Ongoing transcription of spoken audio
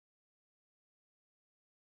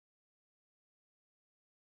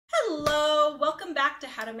Hello, welcome back to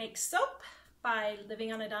How to Make Soap by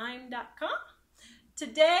livingonadime.com.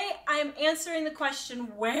 Today I am answering the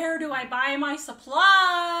question, where do I buy my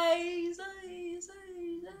supplies?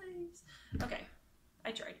 Okay,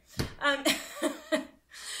 I tried.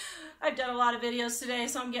 I've done a lot of videos today,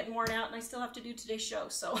 so I'm getting worn out, and I still have to do today's show.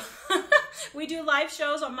 So we do live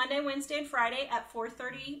shows on Monday, Wednesday, and Friday at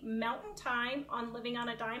 4:30 Mountain Time on Living on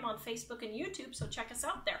a Dime on Facebook and YouTube, so check us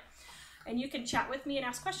out there. And you can chat with me and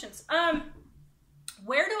ask questions.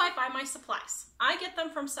 Where do I buy my supplies? I get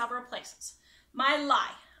them from several places. My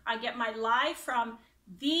lye. I get my lye from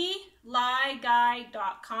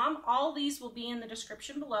thelyeguy.com. All these will be in the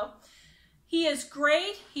description below. He is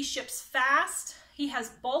great. He ships fast. He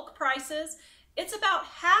has bulk prices. It's about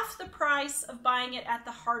half the price of buying it at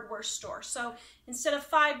the hardware store. So instead of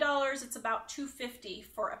 $5, it's about $2.50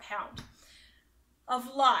 for a pound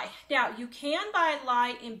of lye. Now, you can buy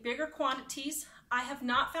lye in bigger quantities. I have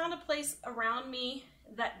not found a place around me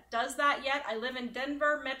that does that yet. I live in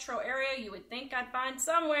Denver metro area. You would think I'd find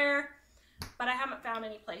somewhere, but I haven't found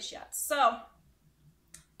any place yet. So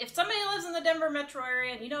if somebody lives in the Denver metro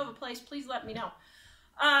area and you know of a place, please let me know.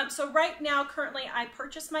 So right now, currently, I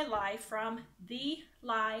purchase my lye from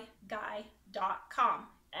thelyeguy.com,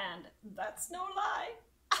 and that's no lie.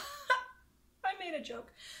 I made a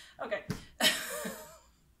joke. Okay.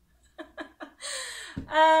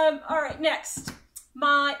 All right, next,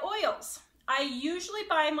 my oils. I usually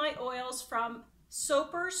buy my oils from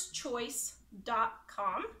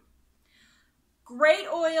soaperschoice.com. Great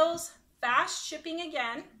oils, fast shipping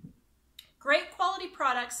again, great quality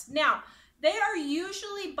products. Now, they are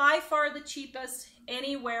usually by far the cheapest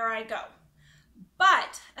anywhere I go,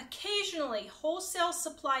 but occasionally Wholesale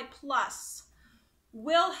Supply Plus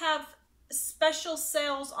will have special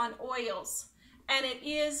sales on oils, and it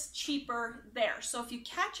is cheaper there. So if you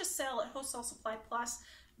catch a sale at Wholesale Supply Plus,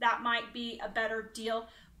 that might be a better deal.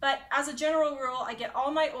 But as a general rule, I get all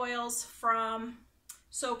my oils from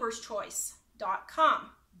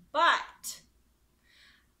soaperschoice.com. But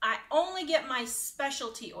I only get my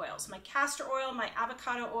specialty oils, my castor oil, my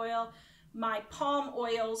avocado oil, my palm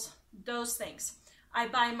oils, those things. I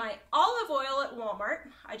buy my olive oil at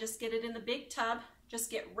Walmart. I just get it in the big tub. Just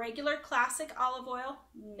get regular classic olive oil,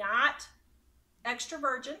 not extra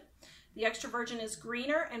virgin. The extra virgin is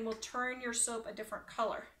greener and will turn your soap a different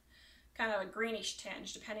color, kind of a greenish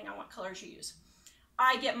tinge, depending on what colors you use.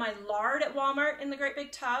 I get my lard at Walmart in the great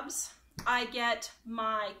big tubs. I get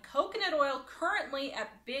my coconut oil currently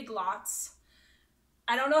at Big Lots.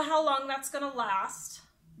 I don't know how long that's going to last,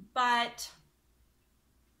 but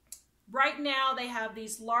right now they have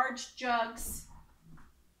these large jugs.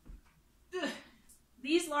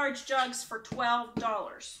 These large jugs for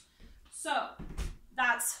 $12. So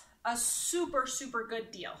that's a super, super good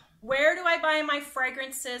deal. Where do I buy my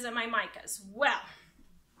fragrances and my micas? Well,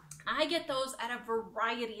 I get those at a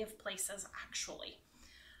variety of places, actually.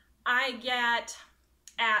 I get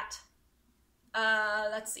at,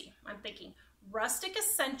 let's see, I'm thinking,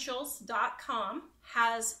 rusticessentials.com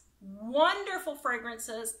has wonderful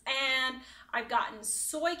fragrances, and I've gotten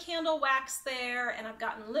soy candle wax there, and I've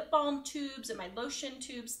gotten lip balm tubes and my lotion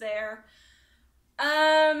tubes there.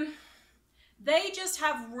 They just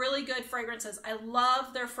have really good fragrances. I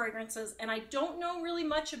love their fragrances, and I don't know really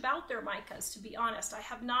much about their micas, to be honest. I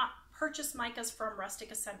have not purchased micas from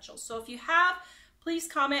Rustic Essentials. So if you have, please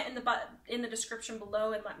comment in the description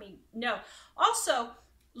below and let me know. Also,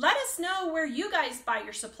 let us know where you guys buy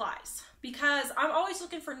your supplies, because I'm always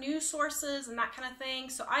looking for new sources and that kind of thing.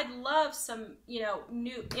 So I'd love some,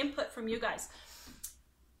 new input from you guys.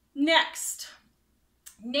 Next,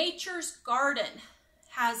 Nature's Garden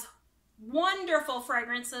has wonderful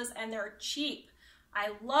fragrances, and they're cheap.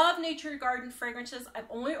 I love Nature's Garden fragrances. I've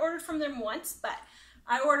only ordered from them once, but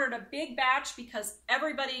I ordered a big batch because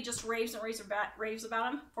everybody just raves and raves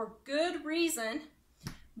about them for good reason,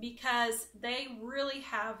 because they really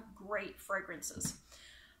have great fragrances.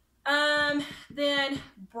 Then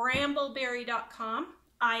brambleberry.com.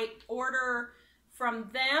 I order from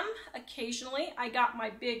them occasionally. I got my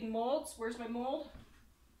big molds. Where's my mold?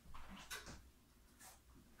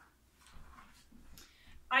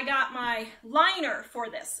 I got my liner for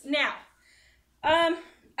this. Now,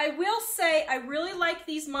 I will say I really like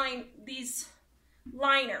these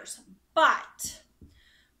liners, but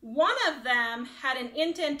one of them had an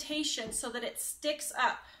indentation so that it sticks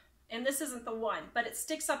up, and this isn't the one, but it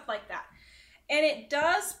sticks up like that. And it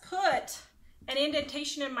does put an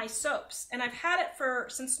indentation in my soaps, and I've had it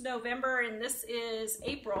since November, and this is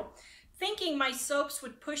April, thinking my soaps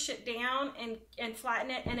would push it down and flatten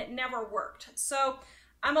it, and it never worked. So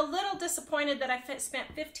I'm a little disappointed that I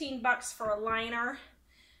spent 15 bucks for a liner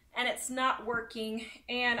and it's not working.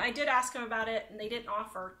 And I did ask them about it, and they didn't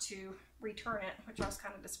offer to return it, which I was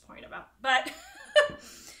kind of disappointed about. But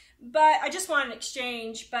but I just wanted an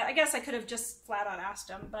exchange. But I guess I could have just flat out asked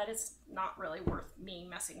them, but it's not really worth me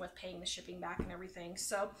messing with paying the shipping back and everything.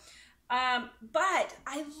 So, but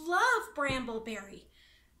I love Brambleberry.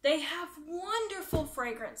 They have wonderful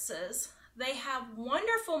fragrances. They have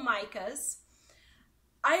wonderful micas.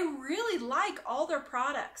 I really like all their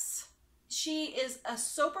products. She is a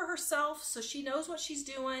soaper herself, so she knows what she's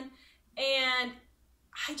doing. And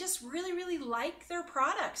I just really, really like their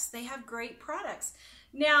products. They have great products.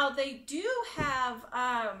 Now, they do have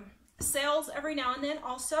sales every now and then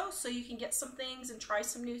also, so you can get some things and try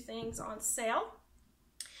some new things on sale.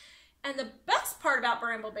 And the best part about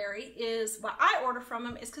Brambleberry is what I order from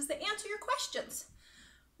them is because they answer your questions.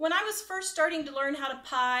 When I was first starting to learn how to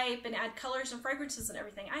pipe and add colors and fragrances and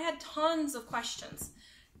everything, I had tons of questions.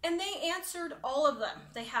 And they answered all of them.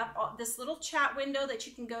 They have this little chat window that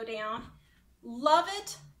you can go down. Love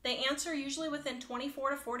it. They answer usually within 24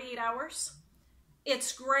 to 48 hours.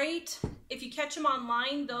 It's great. If you catch them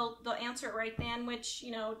online, they'll answer it right then, which, you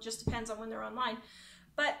know, just depends on when they're online.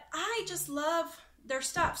 But I just love their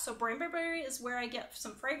stuff. So Brambleberry is where I get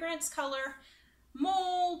some fragrance, color,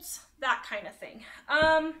 molds, that kind of thing.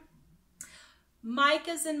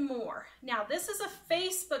 Micas and more. Now, this is a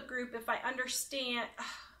Facebook group, if I understand.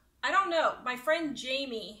 I don't know. My friend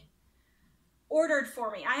Jamie ordered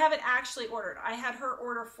for me. I haven't actually ordered. I had her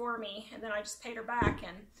order for me, and then I just paid her back.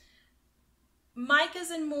 And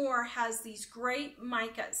Micas and More has these great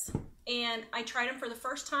micas, and I tried them for the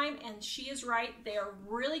first time, and she is right. They are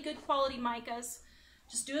really good quality micas.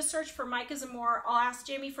 Just do a search for Micas and More. I'll ask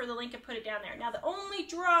Jamie for the link and put it down there. Now, the only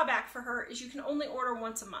drawback for her is you can only order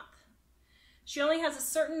once a month. She only has a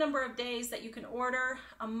certain number of days that you can order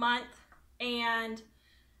a month, and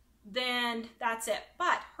then that's it.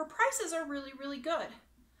 But her prices are really, really good.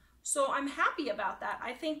 So I'm happy about that.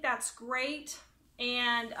 I think that's great.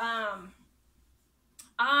 And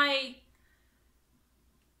I,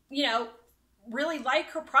 you know, really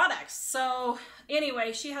like her products. So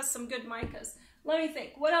anyway, she has some good micas. Let me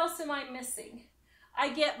think. What else am I missing? I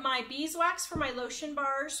get my beeswax for my lotion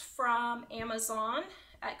bars from Amazon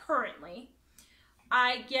currently.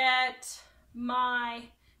 I get my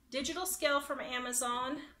digital scale from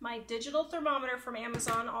Amazon, my digital thermometer from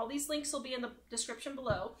Amazon. All these links will be in the description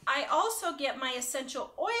below. I also get my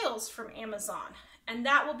essential oils from Amazon, and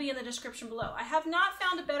that will be in the description below. I have not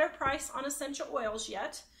found a better price on essential oils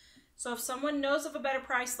yet. So if someone knows of a better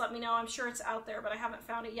price, let me know. I'm sure it's out there, but I haven't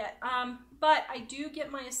found it yet. But I do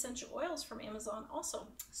get my essential oils from Amazon also.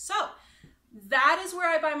 So that is where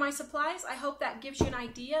I buy my supplies. I hope that gives you an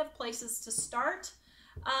idea of places to start.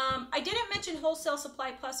 I didn't mention Wholesale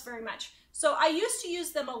Supply Plus very much. So I used to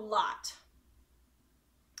use them a lot.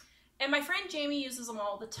 And my friend Jamie uses them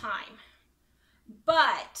all the time.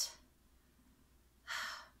 But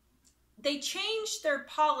they changed their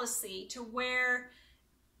policy to where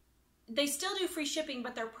they still do free shipping,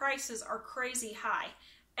 but their prices are crazy high.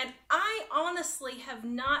 And I honestly have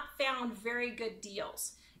not found very good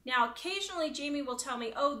deals. Now, occasionally Jamie will tell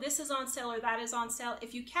me, oh, this is on sale or that is on sale.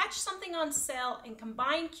 If you catch something on sale and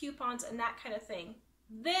combine coupons and that kind of thing,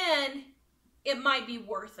 then it might be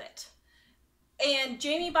worth it. And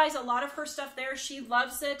Jamie buys a lot of her stuff there. She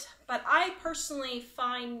loves it. But I personally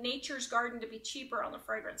find Nature's Garden to be cheaper on the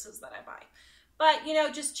fragrances that I buy. But, you know,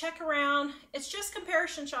 just check around. It's just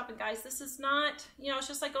comparison shopping, guys. This is not, you know, it's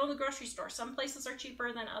just like going to the grocery store. Some places are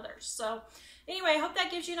cheaper than others. So anyway, I hope that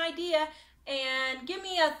gives you an idea. And give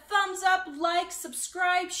me a thumbs up, like,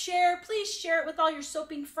 subscribe, share. Please share it with all your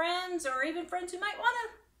soaping friends or even friends who might want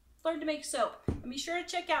to learn to make soap. And be sure to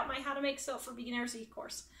check out my How to Make Soap for Beginners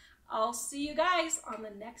e-course. I'll see you guys on the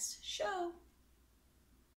next show.